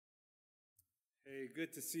Hey,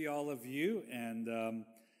 good to see all of you. And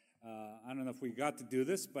I don't know if we got to do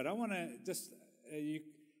this, but I want to just,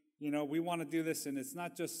 we want to do this, and it's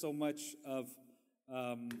not just so much of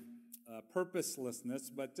purposelessness,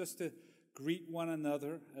 but just to greet one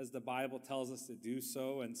another as the Bible tells us to do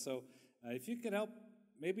so. And so if you could help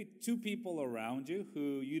maybe two people around you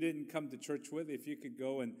who you didn't come to church with, if you could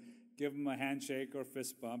go and give them a handshake or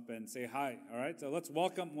fist bump and say hi. All right, so let's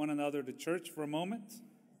welcome one another to church for a moment.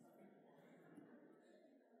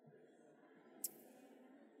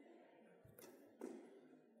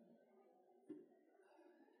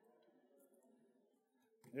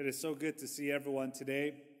 It is so good to see everyone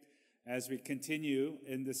today as we continue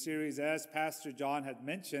in the series. As Pastor John had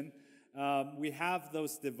mentioned, we have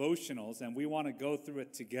those devotionals, and we want to go through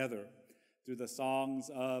it together through the songs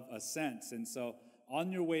of ascents. And so on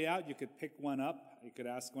your way out, you could pick one up. You could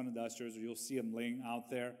ask one of the ushers, or you'll see them laying out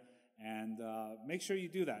there. And make sure you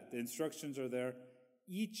do that. The instructions are there.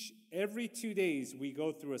 Every 2 days, we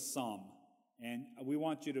go through a psalm, and we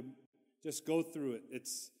want you to just go through it.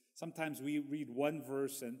 Sometimes we read one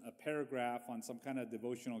verse and a paragraph on some kind of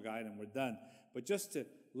devotional guide and we're done. But just to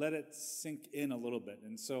let it sink in a little bit.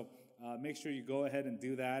 And so make sure you go ahead and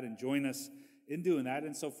do that and join us in doing that.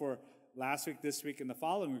 And so for last week, this week, and the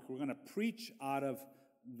following week, we're going to preach out of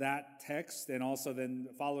that text. And also then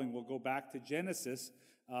the following, we'll go back to Genesis.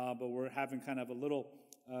 But we're having kind of a little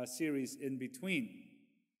series in between.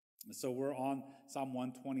 So we're on Psalm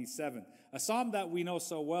 127. A psalm that we know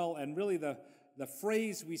so well, and really the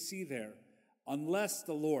phrase we see there, unless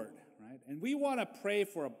the Lord, right? And we want to pray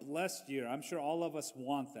for a blessed year. I'm sure all of us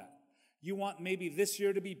want that. You want maybe this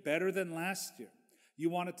year to be better than last year. You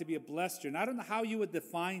want it to be a blessed year. And I don't know how you would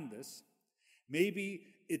define this. Maybe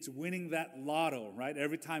it's winning that lotto, right?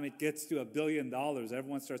 Every time it gets to $1 billion,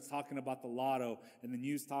 everyone starts talking about the lotto, and the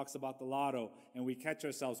news talks about the lotto, and we catch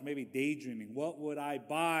ourselves maybe daydreaming. What would I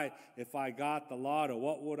buy if I got the lotto?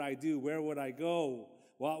 What would I do? Where would I go?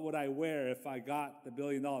 What would I wear if I got the $1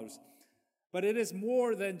 billion? But it is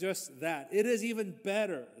more than just that. It is even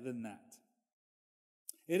better than that.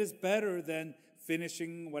 It is better than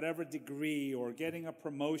finishing whatever degree or getting a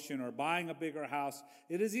promotion or buying a bigger house.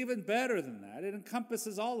 It is even better than that. It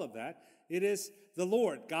encompasses all of that. It is the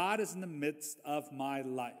Lord. God is in the midst of my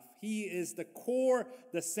life. He is the core,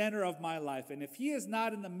 the center of my life. And if He is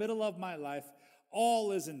not in the middle of my life,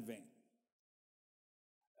 all is in vain.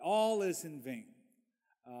 All is in vain.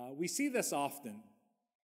 We see this often,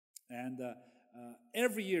 and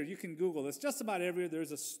every year, you can Google this, just about every year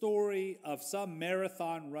there's a story of some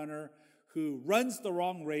marathon runner who runs the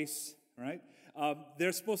wrong race, right?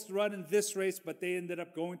 They're supposed to run in this race, but they ended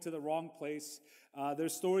up going to the wrong place.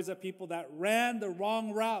 There's stories of people that ran the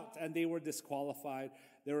wrong route and they were disqualified.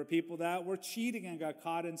 There were people that were cheating and got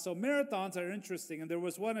caught. And so marathons are interesting. And there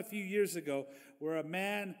was one a few years ago where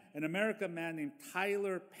an American man named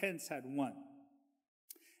Tyler Pence had won.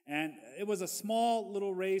 And it was a small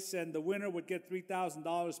little race, and the winner would get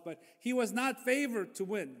 $3,000, but he was not favored to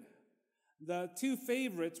win. The two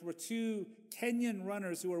favorites were two Kenyan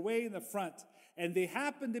runners who were way in the front, and they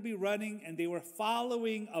happened to be running, and they were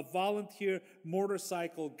following a volunteer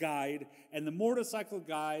motorcycle guide, and the motorcycle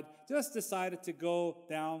guide just decided to go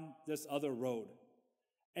down this other road.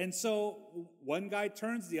 And so one guy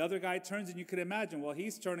turns, the other guy turns, and you can imagine, well,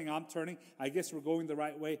 he's turning, I'm turning, I guess we're going the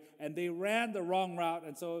right way. And they ran the wrong route.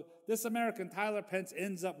 And so this American, Tyler Pence,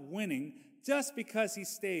 ends up winning just because he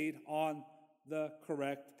stayed on the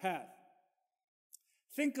correct path.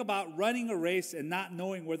 Think about running a race and not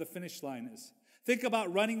knowing where the finish line is. Think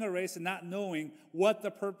about running a race and not knowing what the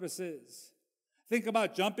purpose is. Think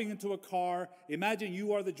about jumping into a car. Imagine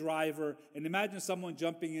you are the driver, and imagine someone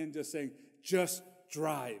jumping in just saying, just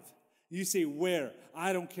drive. You say, where?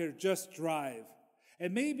 I don't care, just drive.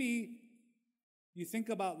 And maybe you think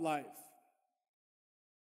about life.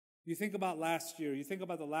 You think about last year. You think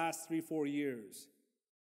about the last 3-4 years.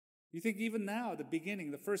 You think even now, the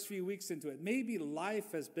beginning, the first few weeks into it, maybe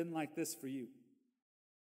life has been like this for you.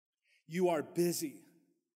 You are busy.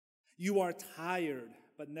 You are tired,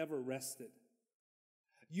 but never rested.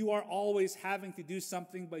 You are always having to do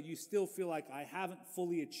something, but you still feel like I haven't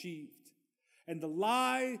fully achieved. And the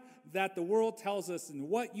lie that the world tells us and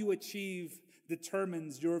what you achieve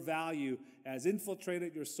determines your value has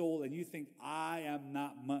infiltrated your soul, and you think, I am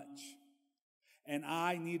not much. And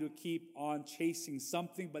I need to keep on chasing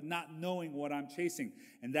something, but not knowing what I'm chasing.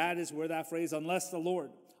 And that is where that phrase, unless the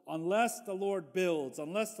Lord builds,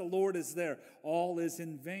 unless the Lord is there, all is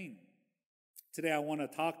in vain. Today I want to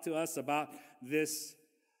talk to us about this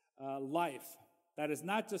life that is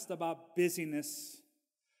not just about busyness,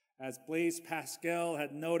 As Blaise Pascal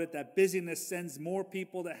had noted, that busyness sends more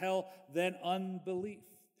people to hell than unbelief.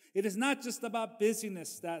 It is not just about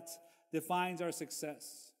busyness that defines our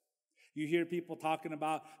success. You hear people talking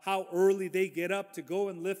about how early they get up to go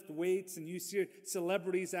and lift weights, and you see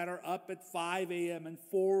celebrities that are up at 5 a.m. and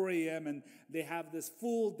 4 a.m. and they have this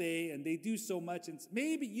full day and they do so much. And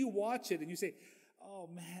maybe you watch it and you say, oh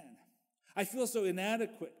man, I feel so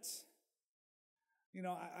inadequate. You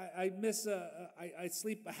know, I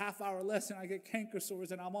sleep a half hour less and I get canker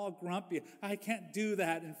sores and I'm all grumpy. I can't do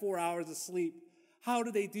that in 4 hours of sleep. How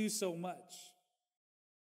do they do so much?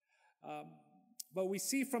 But we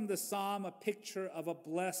see from the psalm a picture of a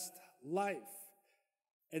blessed life.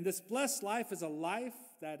 And this blessed life is a life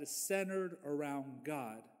that is centered around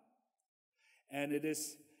God. And it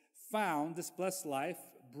is found, this blessed life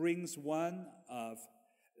brings one of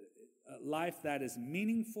a life that is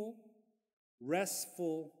meaningful,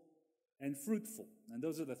 restful, and fruitful. And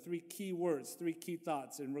those are the three key words, three key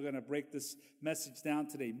thoughts. And we're going to break this message down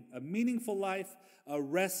today. A meaningful life, a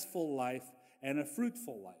restful life, and a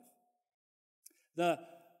fruitful life. The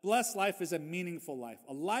blessed life is a meaningful life.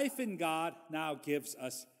 A life in God now gives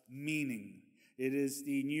us meaning. It is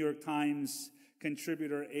the New York Times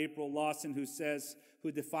contributor April Lawson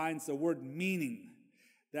who defines the word meaning.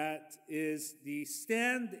 That is the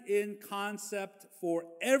stand-in concept for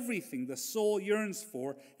everything the soul yearns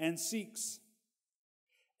for and seeks.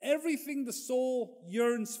 Everything the soul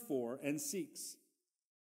yearns for and seeks.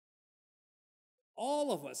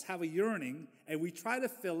 All of us have a yearning, and we try to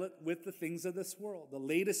fill it with the things of this world. The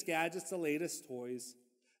latest gadgets, the latest toys,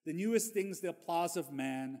 the newest things, the applause of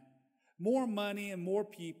man, more money and more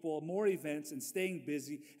people, more events, and staying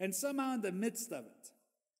busy, and somehow in the midst of it,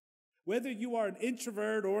 whether you are an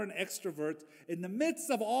introvert or an extrovert, in the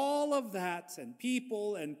midst of all of that, and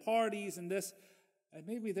people and parties and this, and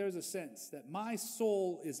maybe there's a sense that my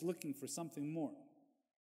soul is looking for something more.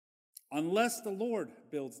 Unless the Lord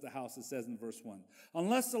builds the house, it says in verse 1.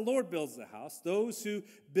 Unless the Lord builds the house, those who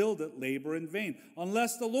build it labor in vain.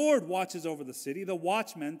 Unless the Lord watches over the city, the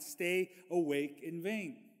watchmen stay awake in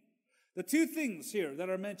vain. The two things here that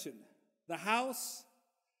are mentioned, the house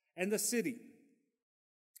and the city.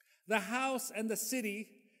 The house and the city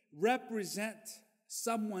represent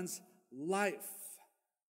someone's life.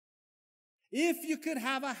 If you could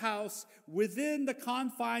have a house within the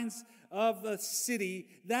confines of the city,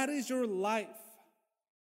 that is your life.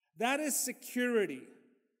 That is security.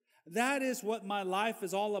 That is what my life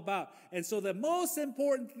is all about. And so the most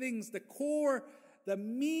important things, the core, the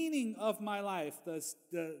meaning of my life,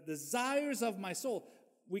 the desires of my soul,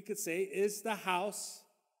 we could say, is the house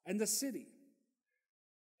and the city.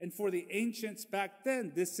 And for the ancients back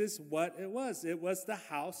then, this is what it was. It was the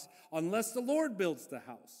house, unless the Lord builds the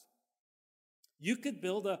house. You could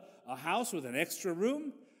build a house with an extra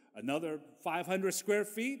room, another 500 square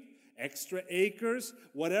feet, extra acres,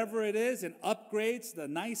 whatever it is, and upgrades, the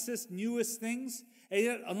nicest, newest things. And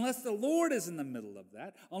yet, unless the Lord is in the middle of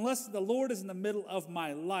that, unless the Lord is in the middle of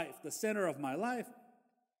my life, the center of my life,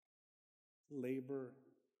 labor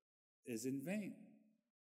is in vain.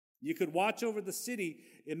 You could watch over the city,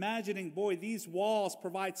 imagining, boy, these walls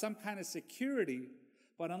provide some kind of security,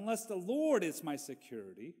 but unless the Lord is my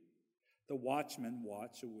security, the watchman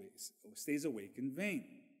stays awake in vain.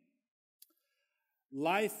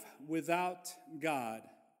 Life without God,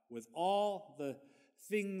 with all the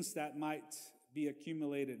things that might be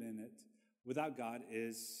accumulated in it, without God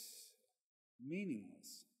is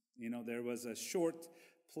meaningless. You know, there was a short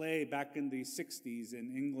play back in the 60s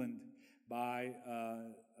in England by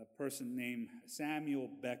a person named Samuel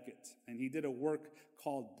Beckett, and he did a work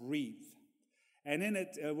called Breathe. And in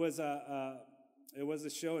it, it was a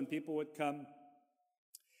show, and people would come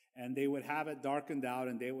and they would have it darkened out,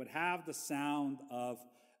 and they would have the sound of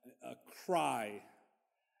a cry.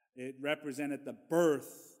 It represented the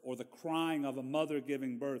birth or the crying of a mother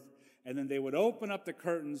giving birth. And then they would open up the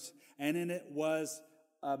curtains, and in it was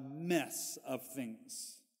a mess of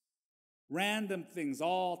things. Random things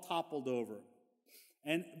all toppled over.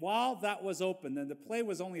 And while that was open, and the play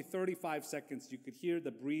was only 35 seconds, you could hear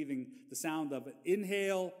the breathing, the sound of an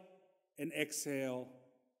inhale and exhale,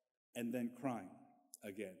 and then crying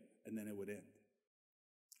again, and then it would end.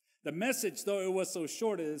 The message, though it was so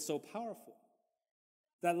short, it is so powerful.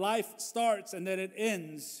 That life starts and then it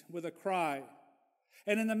ends with a cry.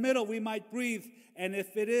 And in the middle, we might breathe, and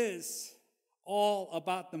if it is all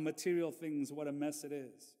about the material things, what a mess it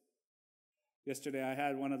is. Yesterday, I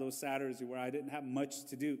had one of those Saturdays where I didn't have much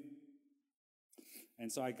to do.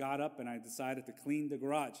 And so I got up and I decided to clean the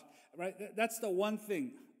garage. Right? That's the one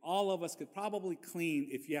thing all of us could probably clean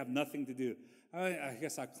if you have nothing to do. I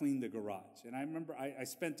guess I'll clean the garage. And I remember I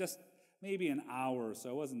spent just maybe an hour or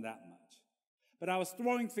so. It wasn't that much. But I was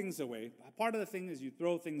throwing things away. Part of the thing is you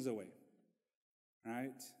throw things away,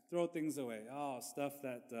 right? Throw things away. Oh, stuff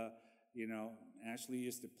that, Ashley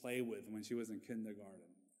used to play with when she was in kindergarten.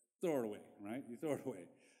 Throw it away, right? You throw it away.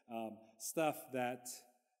 Stuff that,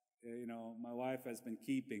 my wife has been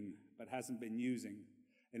keeping but hasn't been using.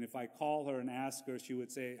 And if I call her and ask her, she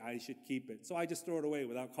would say, I should keep it. So I just throw it away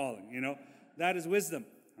without calling, That is wisdom,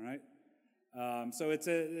 all right? So it's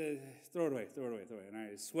throw it away. And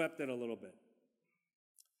I swept it a little bit.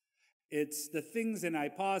 It's the things, and I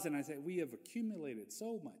pause and I say, we have accumulated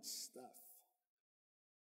so much stuff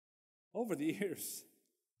over the years.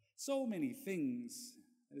 So many things.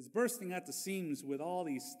 It's bursting at the seams with all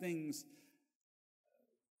these things.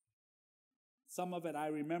 Some of it I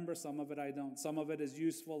remember, some of it I don't. Some of it is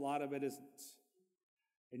useful, a lot of it isn't.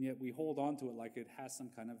 And yet we hold on to it like it has some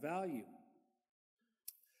kind of value.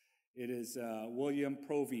 It is William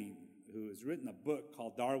Provine, who has written a book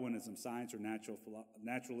called Darwinism, Science or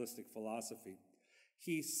Naturalistic Philosophy.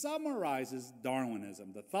 He summarizes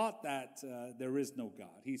Darwinism, the thought that there is no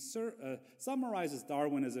God. He summarizes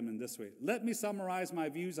Darwinism in this way. Let me summarize my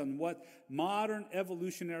views on what modern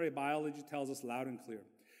evolutionary biology tells us loud and clear.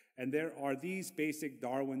 And there are these basic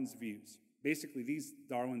Darwin's views. Basically, these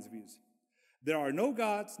Darwin's views. There are no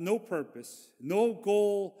gods, no purpose, no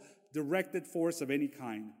goal-directed force of any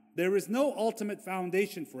kind. There is no ultimate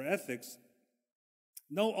foundation for ethics,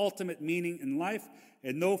 no ultimate meaning in life,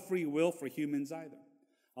 and no free will for humans either.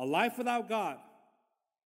 A life without God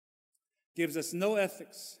gives us no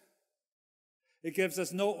ethics. It gives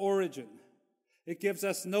us no origin. It gives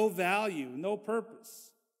us no value, no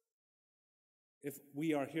purpose. If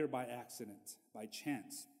we are here by accident, by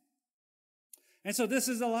chance. And so this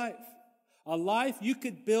is a life. A life you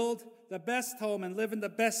could build the best home and live in the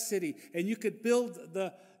best city. And you could build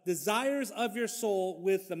the desires of your soul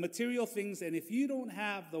with the material things. And if you don't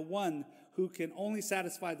have the one who can only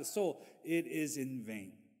satisfy the soul, it is in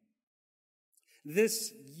vain.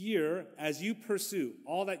 This year, as you pursue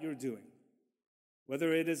all that you're doing,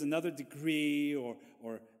 whether it is another degree or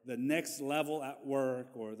the next level at work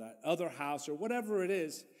or that other house or whatever it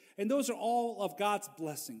is, and those are all of God's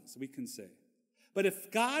blessings, we can say. But if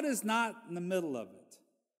God is not in the middle of it,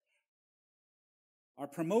 our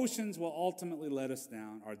promotions will ultimately let us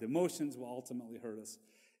down. Our demotions will ultimately hurt us.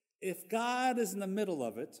 If God is in the middle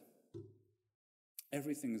of it,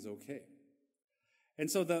 everything is okay. And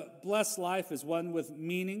so the blessed life is one with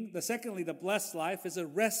meaning. Secondly, the blessed life is a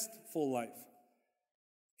restful life.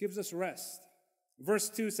 It gives us rest. Verse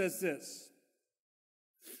 2 says this,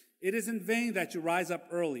 it is in vain that you rise up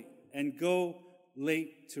early and go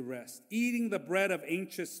late to rest, eating the bread of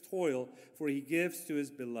anxious toil, for he gives to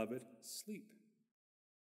his beloved sleep.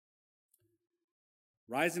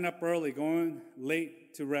 Rising up early, going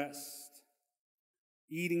late to rest,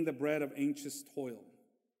 eating the bread of anxious toil.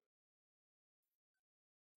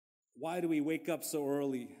 Why do we wake up so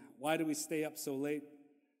early? Why do we stay up so late?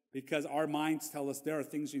 Because our minds tell us there are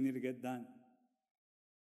things you need to get done.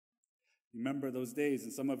 Remember those days,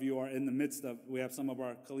 and some of you are in the midst of, we have some of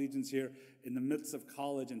our collegians here in the midst of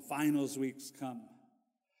college, and finals weeks come.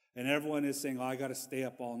 And everyone is saying, I got to stay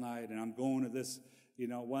up all night, and I'm going to this,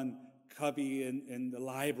 one cubby in the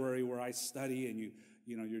library where I study, and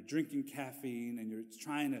you're drinking caffeine, and you're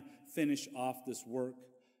trying to finish off this work.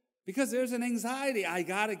 Because there's an anxiety, I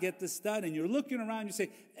got to get this done. And you're looking around, you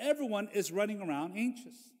say, everyone is running around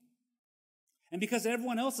anxious. And because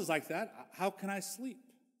everyone else is like that, how can I sleep?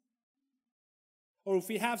 Or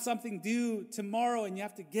if you have something due tomorrow and you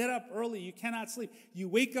have to get up early, you cannot sleep. You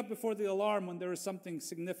wake up before the alarm when there is something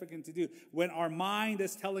significant to do, when our mind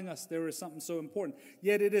is telling us there is something so important.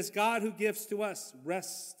 Yet it is God who gives to us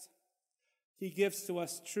rest. He gives to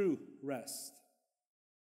us true rest.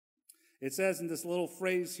 It says in this little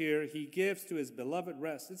phrase here, he gives to his beloved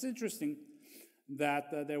rest. It's interesting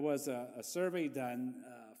that there was a survey done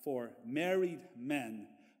for married men.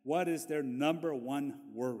 What is their number one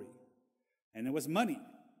worry? And it was money.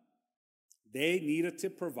 They needed to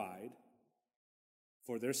provide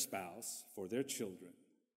for their spouse, for their children.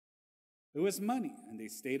 It was money, and they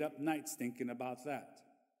stayed up nights thinking about that.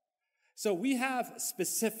 So we have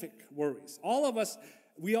specific worries. All of us,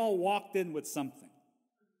 we all walked in with something.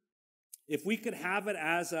 If we could have it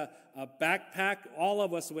as a backpack, all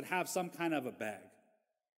of us would have some kind of a bag.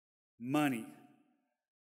 Money.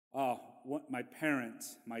 My parent,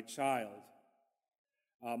 my child,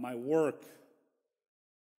 my work,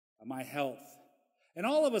 my health. And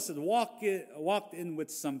all of us had walked in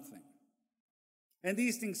with something. And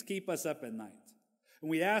these things keep us up at night. And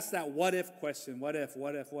we ask that what if question, what if,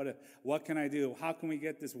 what can I do? How can we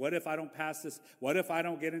get this? What if I don't pass this? What if I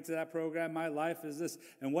don't get into that program? My life is this.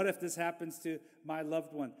 And what if this happens to my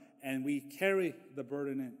loved one? And we carry the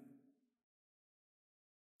burden in.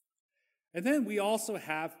 And then we also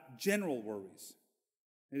have general worries.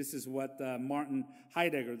 This is what Martin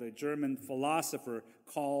Heidegger, the German philosopher,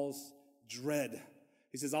 calls dread.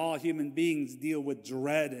 He says all human beings deal with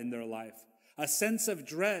dread in their life. A sense of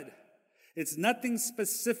dread. It's nothing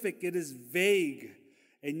specific. It is vague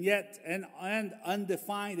and yet and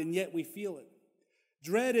undefined, and yet we feel it.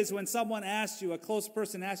 Dread is when someone asks you, a close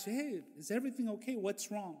person asks you, hey, is everything okay? What's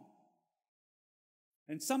wrong?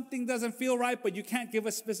 And something doesn't feel right, but you can't give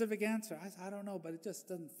a specific answer. I don't know, but it just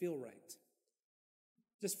doesn't feel right.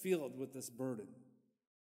 Just filled with this burden.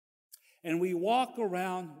 And we walk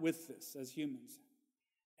around with this as humans.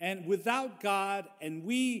 And without God, and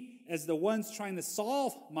we as the ones trying to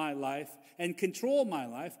solve my life and control my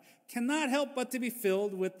life, cannot help but to be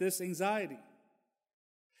filled with this anxiety.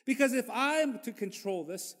 Because if I'm to control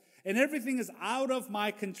this, and everything is out of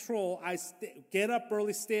my control, I get up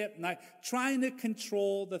early, stay up night, trying to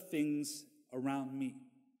control the things around me.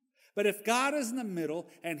 But if God is in the middle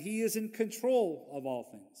and He is in control of all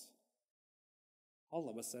things, all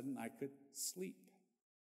of a sudden I could sleep.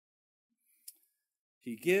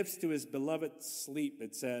 He gives to His beloved sleep,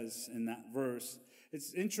 it says in that verse.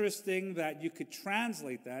 It's interesting that you could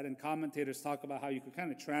translate that, and commentators talk about how you could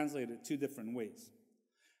kind of translate it two different ways.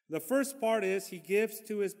 The first part is He gives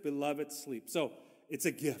to His beloved sleep. So it's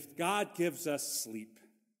a gift. God gives us sleep.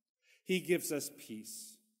 He gives us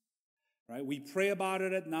peace. Right? We pray about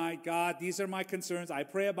it at night. God, these are my concerns. I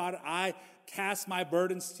pray about it. I cast my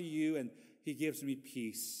burdens to you, and He gives me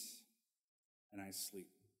peace. And I sleep.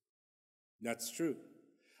 That's true.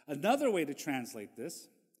 Another way to translate this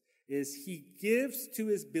is He gives to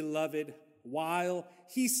His beloved while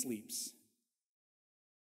He sleeps.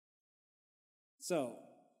 So,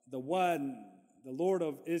 the Lord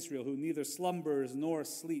of Israel, who neither slumbers nor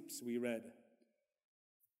sleeps, we read.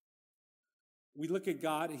 We look at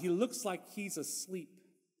God, and He looks like He's asleep.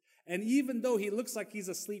 And even though He looks like He's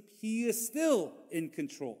asleep, He is still in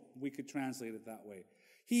control. We could translate it that way.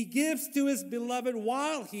 He gives to His beloved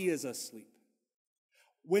while He is asleep.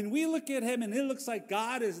 When we look at Him and it looks like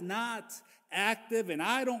God is not active and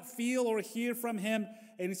I don't feel or hear from Him,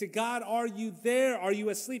 and you say, God, are you there? Are you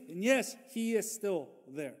asleep? And yes, He is still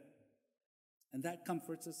there. And that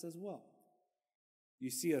comforts us as well.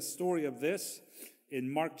 You see a story of this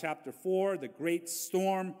in Mark chapter 4. The great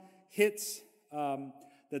storm hits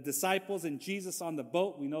the disciples and Jesus on the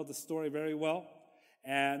boat. We know the story very well.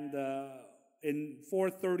 And in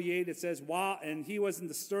 4:38 it says, and He was in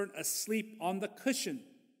the stern asleep on the cushion.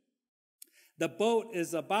 The boat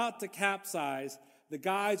is about to capsize. The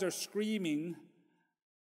guys are screaming.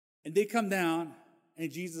 And they come down,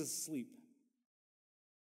 and Jesus is asleep.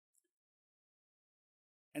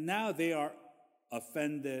 And now they are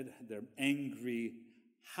offended. They're angry.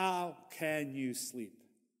 How can you sleep?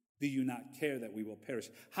 Do you not care that we will perish?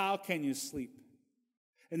 How can you sleep?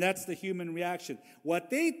 And that's the human reaction.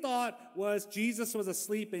 What they thought was Jesus was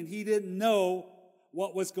asleep, and He didn't know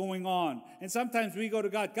what was going on. And sometimes we go to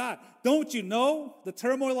God, God, don't you know the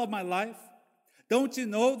turmoil of my life? Don't you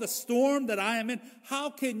know the storm that I am in? How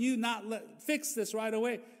can you not fix this right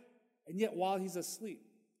away? And yet while He's asleep,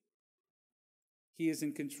 He is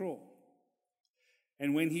in control.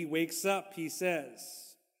 And when He wakes up, He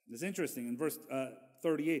says, it's interesting, in verse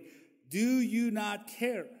 38, do you not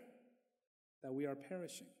care that we are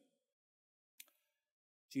perishing?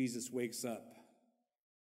 Jesus wakes up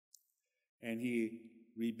and He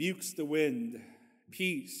rebukes the wind,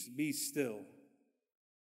 peace, be still.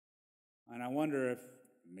 And I wonder if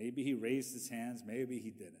maybe He raised His hands, maybe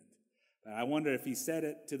He didn't. But I wonder if He said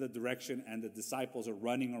it to the direction and the disciples are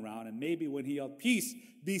running around, and maybe when He yelled, peace,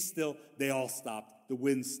 be still, they all stopped. The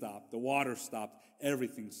wind stopped. The water stopped.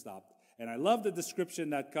 Everything stopped. And I love the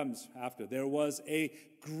description that comes after. There was a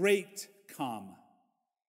great calm.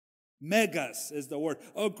 Megas is the word.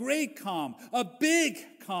 A great calm. A big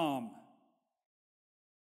calm.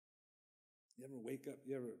 You ever wake up?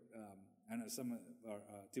 I know some of our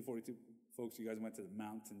 242 folks, you guys went to the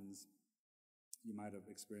mountains. You might have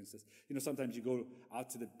experienced this. Sometimes you go out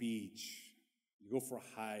to the beach, you go for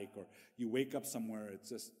a hike, or you wake up somewhere. It's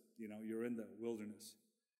just, you're in the wilderness.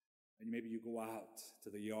 And maybe you go out to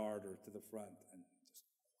the yard or to the front and just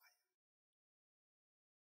quiet.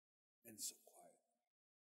 And so quiet.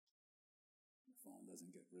 Your phone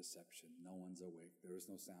doesn't get reception. No one's awake. There is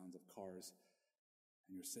no sounds of cars.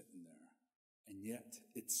 And you're sitting there. And yet,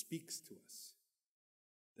 it speaks to us.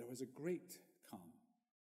 There was a great calm.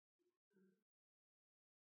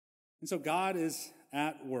 And so God is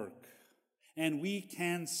at work, and we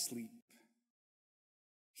can sleep.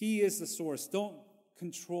 He is the source. Don't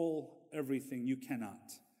control everything. You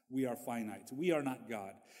cannot. We are finite. We are not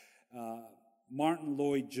God. Martin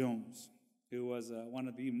Lloyd-Jones, who was one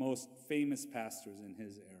of the most famous pastors in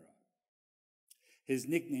his era. His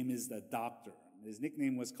nickname is the Doctor. His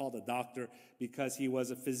nickname was called the Doctor because he was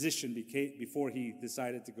a physician before he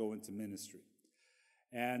decided to go into ministry.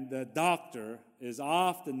 And the Doctor is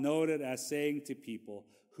often noted as saying to people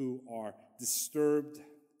who are disturbed,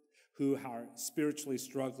 who are spiritually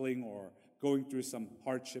struggling or going through some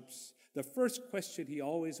hardships, the first question he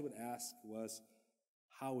always would ask was,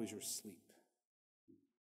 how is your sleep?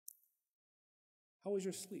 How is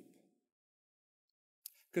your sleep?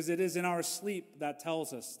 Because it is in our sleep that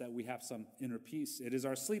tells us that we have some inner peace. It is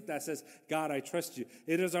our sleep that says, God, I trust you.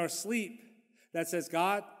 It is our sleep that says,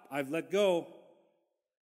 God, I've let go.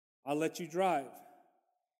 I'll let you drive.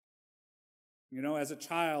 You know, as a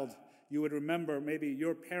child, you would remember maybe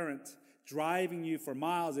your parent driving you for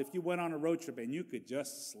miles if you went on a road trip and you could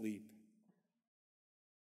just sleep.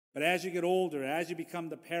 But as you get older, as you become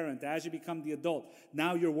the parent, as you become the adult,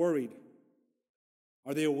 now you're worried.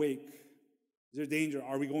 Are they awake? Is there danger?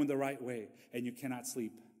 Are we going the right way? And you cannot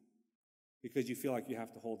sleep because you feel like you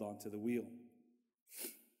have to hold on to the wheel.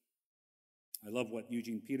 I love what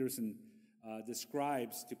Eugene Peterson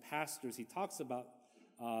describes to pastors. He talks about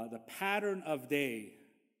the pattern of day,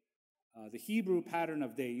 the Hebrew pattern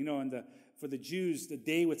of day. You know, for the Jews, the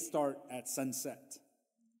day would start at sunset.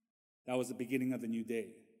 That was the beginning of the new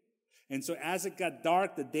day. And so as it got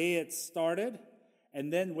dark, the day had started.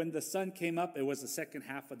 And then when the sun came up, it was the second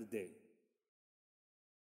half of the day.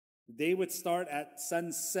 The day would start at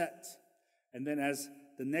sunset. And then as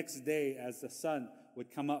the next day, as the sun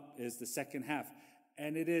would come up, is the second half.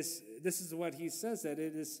 And this is what he says, that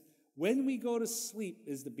it is when we go to sleep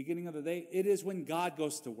is the beginning of the day. It is when God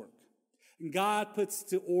goes to work. And God puts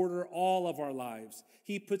to order all of our lives.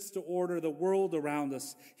 He puts to order the world around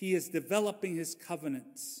us. He is developing his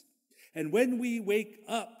covenants. And when we wake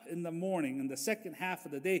up in the morning, in the second half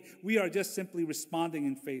of the day, we are just simply responding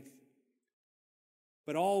in faith.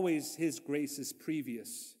 But always his grace is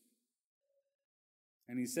previous.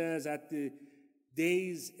 And he says, at the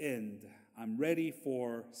day's end, I'm ready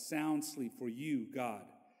for sound sleep, for you, God,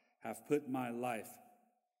 have put my life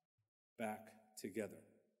back together.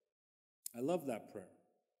 I love that prayer.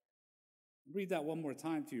 Read that one more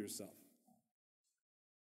time to yourself.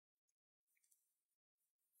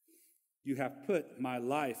 You have put my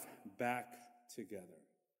life back together.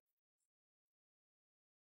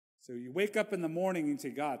 So you wake up in the morning and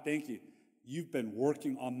say, God, thank you. You've been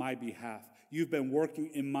working on my behalf. You've been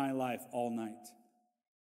working in my life all night.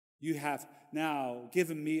 You have now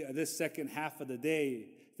given me this second half of the day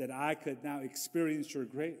that I could now experience your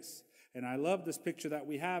grace. And I love this picture that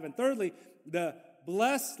we have. And thirdly, the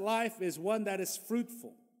blessed life is one that is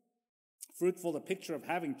fruitful. Fruitful, the picture of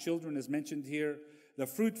having children is mentioned here. The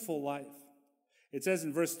fruitful life. It says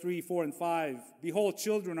in verse 3, 4, and 5, behold,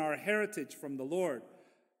 children are a heritage from the Lord.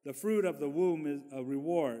 The fruit of the womb is a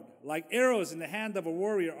reward. Like arrows in the hand of a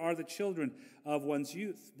warrior are the children of one's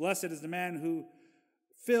youth. Blessed is the man who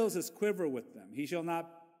fills his quiver with them. He shall not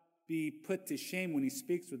be put to shame when he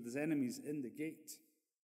speaks with his enemies in the gate.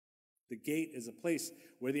 The gate is a place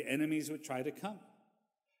where the enemies would try to come.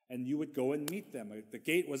 And you would go and meet them. The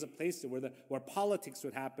gate was a place where politics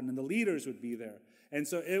would happen and the leaders would be there. And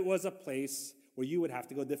so it was a place where you would have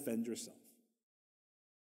to go defend yourself.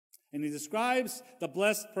 And he describes the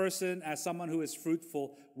blessed person as someone who is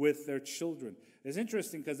fruitful with their children. It's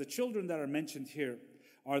interesting because the children that are mentioned here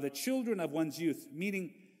are the children of one's youth,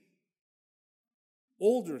 meaning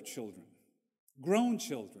older children, grown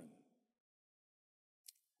children.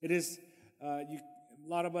 It is, a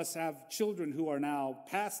lot of us have children who are now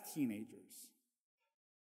past teenagers.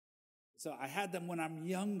 So I had them when I'm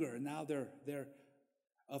younger, and now they're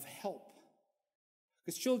of help.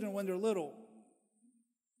 Because children, when they're little,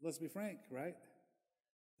 let's be frank, right?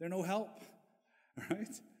 They're no help, right?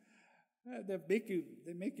 They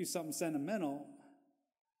make you something sentimental.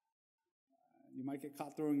 You might get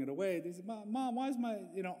caught throwing it away. They say, Mom, why is my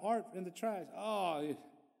art in the trash? Oh,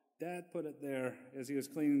 Dad put it there as he was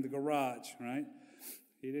cleaning the garage, right?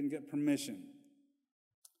 He didn't get permission.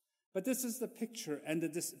 But this is the picture. And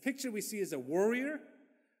this picture we see is a warrior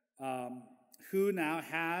who now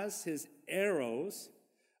has his arrows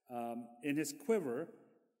in his quiver,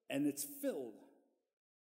 and it's filled.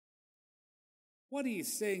 What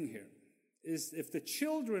he's saying here is if the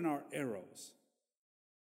children are arrows,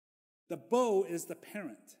 the bow is the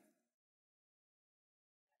parent.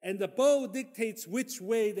 And the bow dictates which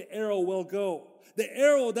way the arrow will go. The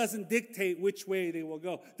arrow doesn't dictate which way they will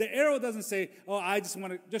go. The arrow doesn't say, oh, I just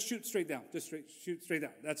want to, just shoot straight down. Shoot straight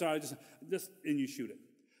down. That's all right, and you shoot it.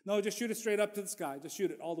 No, just shoot it straight up to the sky. Just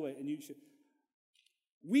shoot it all the way, and you shoot.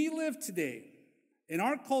 We live today, and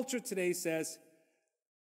our culture today says,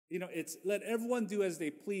 it's let everyone do as they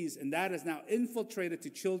please, and that is now infiltrated to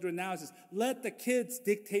children. Now it says, let the kids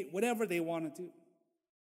dictate whatever they want to do.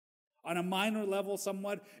 On a minor level,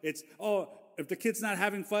 somewhat, it's, if the kid's not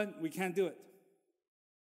having fun, we can't do it.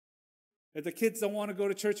 If the kids don't want to go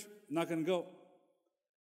to church, I'm not going to go.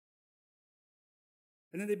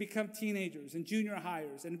 And then they become teenagers and junior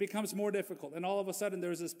hires, and it becomes more difficult. And all of a sudden,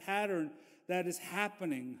 there's this pattern that is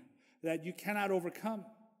happening that you cannot overcome.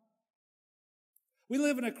 We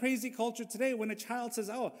live in a crazy culture today when a child says,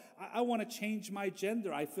 I want to change my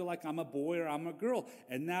gender. I feel like I'm a boy or I'm a girl.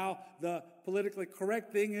 And now the politically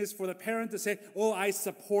correct thing is for the parent to say, I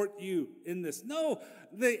support you in this. No,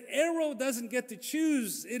 the arrow doesn't get to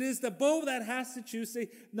choose. It is the bow that has to choose. Say,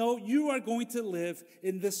 no, you are going to live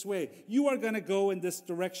in this way. You are going to go in this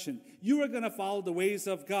direction. You are going to follow the ways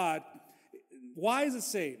of God. Why does it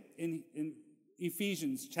say in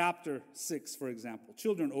Ephesians chapter 6, for example,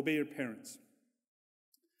 children, obey your parents?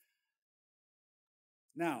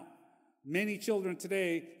 Now, many children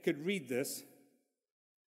today could read this,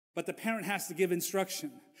 but the parent has to give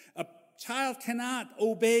instruction. A child cannot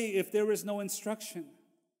obey if there is no instruction,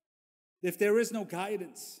 if there is no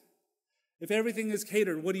guidance, if everything is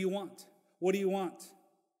catered. What do you want? What do you want?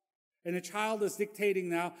 And a child is dictating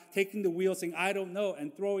now, taking the wheel, saying, I don't know,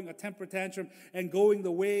 and throwing a temper tantrum and going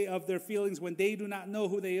the way of their feelings when they do not know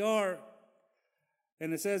who they are.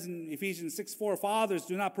 And it says in Ephesians 6:4, fathers,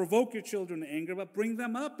 do not provoke your children to anger, but bring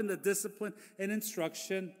them up in the discipline and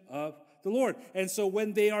instruction of the Lord. And so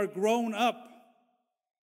when they are grown up,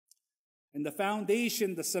 and the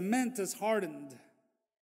foundation, the cement is hardened.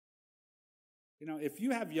 If you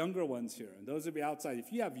have younger ones here, and those of you outside,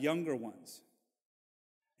 if you have younger ones,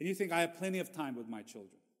 and you think, I have plenty of time with my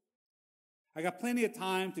children. I got plenty of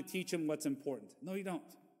time to teach them what's important. No, you don't.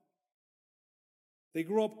 They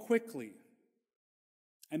grow up quickly.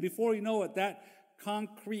 And before you know it, that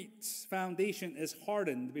concrete foundation is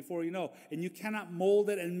hardened before you know. And you cannot mold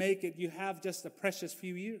it and make it. You have just a precious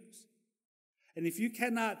few years. And if you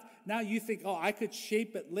cannot, now you think, I could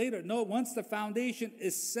shape it later. No, once the foundation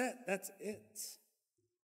is set, that's it.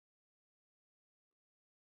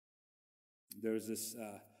 There's this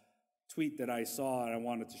tweet that I saw, and I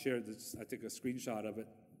wanted to share this. I took a screenshot of it.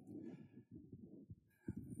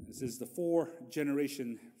 This is the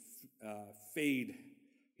 4-generation fade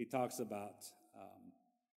he talks about.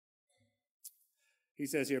 He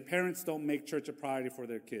says here, parents don't make church a priority for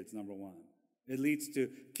their kids, number one. It leads to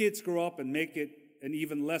kids grow up and make it an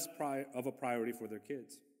even less of a priority for their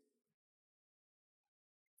kids.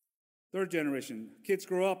 3rd generation, kids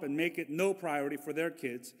grow up and make it no priority for their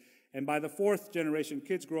kids. And by the 4th generation,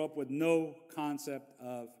 kids grow up with no concept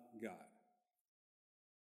of God.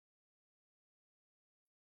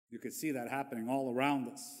 You can see that happening all around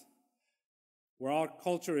us, where our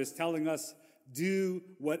culture is telling us, do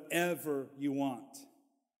whatever you want.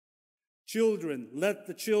 Children, let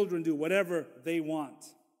the children do whatever they want.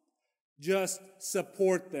 Just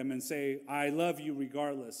support them and say, I love you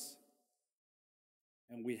regardless.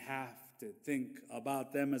 And we have to think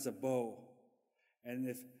about them as a bow, and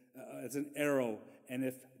if as an arrow. And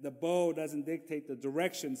if the bow doesn't dictate the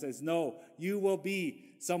direction, says, no, you will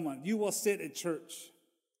be someone. You will sit at church.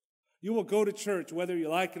 You will go to church whether you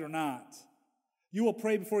like it or not. You will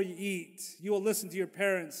pray before you eat. You will listen to your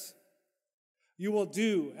parents. You will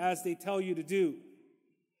do as they tell you to do.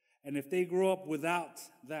 And if they grow up without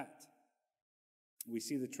that, we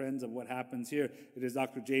see the trends of what happens here. It is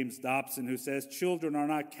Dr. James Dobson who says, children are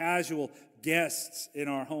not casual guests in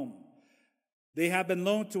our home. They have been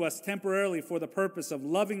loaned to us temporarily for the purpose of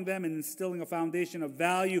loving them and instilling a foundation of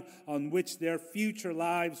value on which their future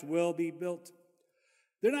lives will be built.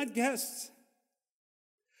 They're not guests.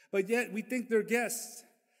 But yet we think they're guests.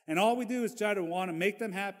 And all we do is try to want to make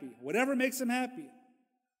them happy. Whatever makes them happy.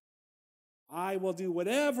 I will do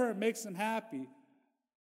whatever makes them happy.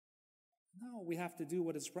 No, we have to do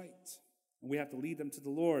what is right. And we have to lead them to the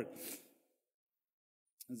Lord.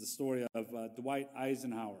 There's the story of Dwight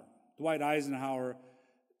Eisenhower. Dwight Eisenhower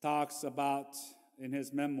talks about in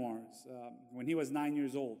his memoirs when he was 9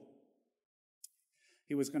 years old.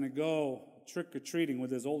 He was going to go trick-or-treating with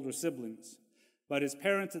his older siblings. But his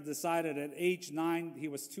parents had decided at age 9 he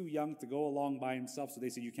was too young to go along by himself, so they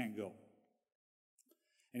said, you can't go.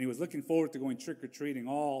 And he was looking forward to going trick-or-treating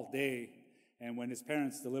all day. And when his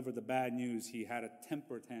parents delivered the bad news, he had a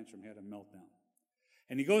temper tantrum, he had a meltdown.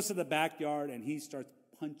 And he goes to the backyard and he starts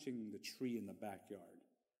punching the tree in the backyard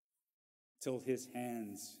till his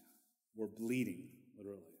hands were bleeding,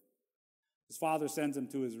 literally. His father sends him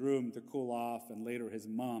to his room to cool off, and later his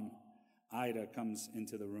mom, Ida, comes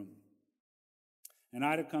into the room. And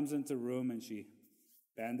Ida comes into the room and she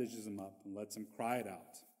bandages him up and lets him cry it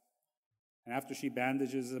out. And after she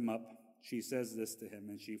bandages him up, she says this to him,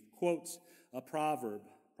 and she quotes a proverb,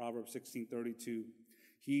 Proverbs 16:32.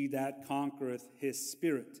 He that conquereth his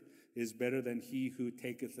spirit is better than he who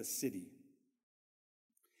taketh a city.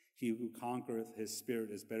 He who conquereth his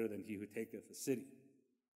spirit is better than he who taketh a city.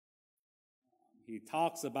 He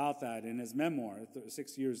talks about that in his memoir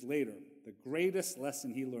 6 years later. The greatest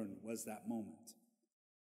lesson he learned was that moment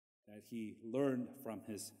that he learned from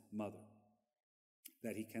his mother,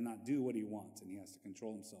 that he cannot do what he wants and he has to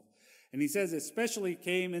control himself. And he says especially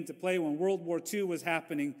came into play when World War II was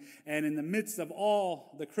happening, and in the midst of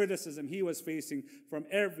all the criticism he was facing from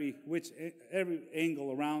every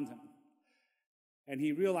angle around him. And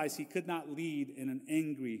he realized he could not lead in an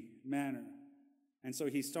angry manner. And so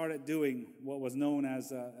he started doing what was known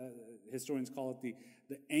as, historians call it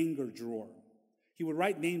the anger drawer. He would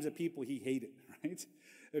write names of people he hated, right?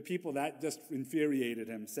 The people that just infuriated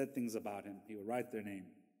him, said things about him. He would write their name.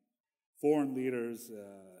 Foreign leaders,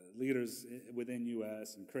 leaders within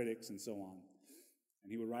U.S. and critics and so on.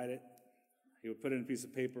 And he would write it. He would put it in a piece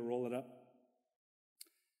of paper, roll it up.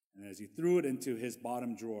 And as he threw it into his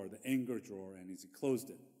bottom drawer, the anger drawer, and as he closed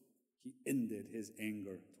it, he ended his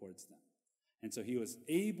anger towards them. And so he was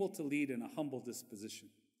able to lead in a humble disposition.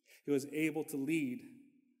 He was able to lead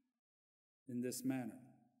in this manner.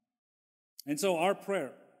 And so our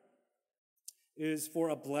prayer is for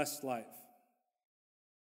a blessed life.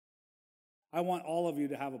 I want all of you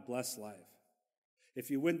to have a blessed life.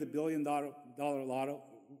 If you win the $1 billion lotto,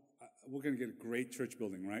 we're going to get a great church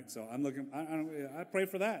building, right? So I pray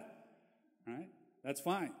for that, right? That's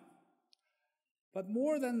fine. But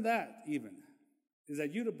more than that, even, is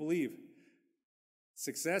that you to believe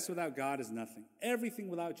success without God is nothing. Everything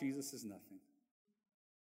without Jesus is nothing.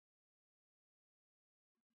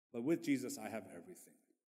 But with Jesus, I have everything.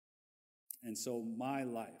 And so my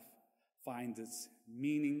life finds its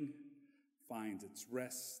meaning, finds its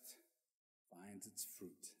rest, finds its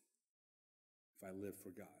fruit if I live for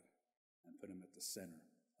God and put him at the center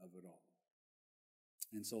of it all.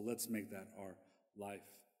 And so let's make that our life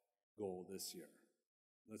goal this year.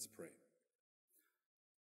 Let's pray.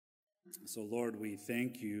 So Lord, we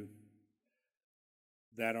thank you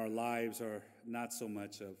that our lives are not so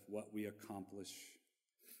much of what we accomplish,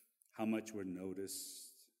 how much we're noticed,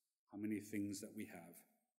 how many things that we have,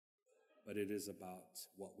 but it is about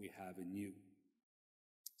what we have in you.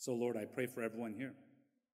 So Lord, I pray for everyone here,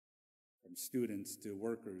 from students to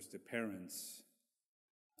workers to parents,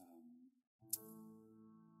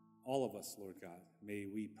 all of us, Lord God, may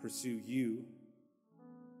we pursue you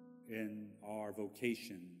in our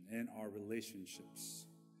vocation, in our relationships,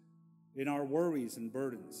 in our worries and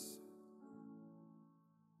burdens,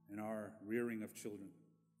 in our rearing of children.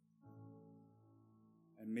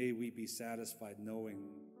 And may we be satisfied knowing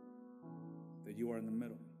that you are in the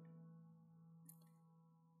middle.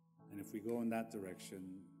 And if we go in that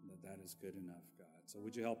direction, that is good enough, God. So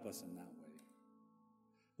would you help us in that way?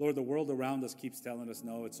 Lord, the world around us keeps telling us,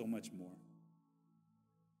 no, it's so much more.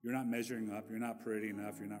 You're not measuring up. You're not pretty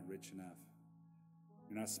enough. You're not rich enough.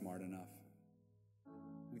 You're not smart enough.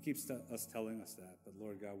 And it keeps us telling us that. But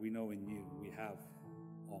Lord God, we know in you we have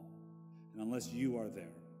all. And unless you are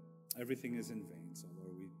there, everything is in vain. So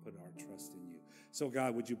Lord, we put our trust in you. So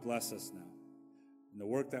God, would you bless us now in the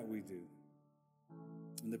work that we do,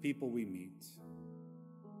 and the people we meet.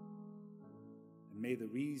 And may the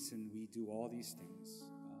reason we do all these things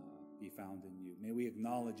be found in you. May we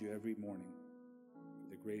acknowledge you every morning for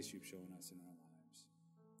the grace you've shown us in our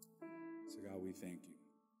lives. So God, we thank you.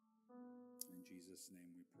 In Jesus' name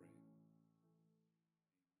we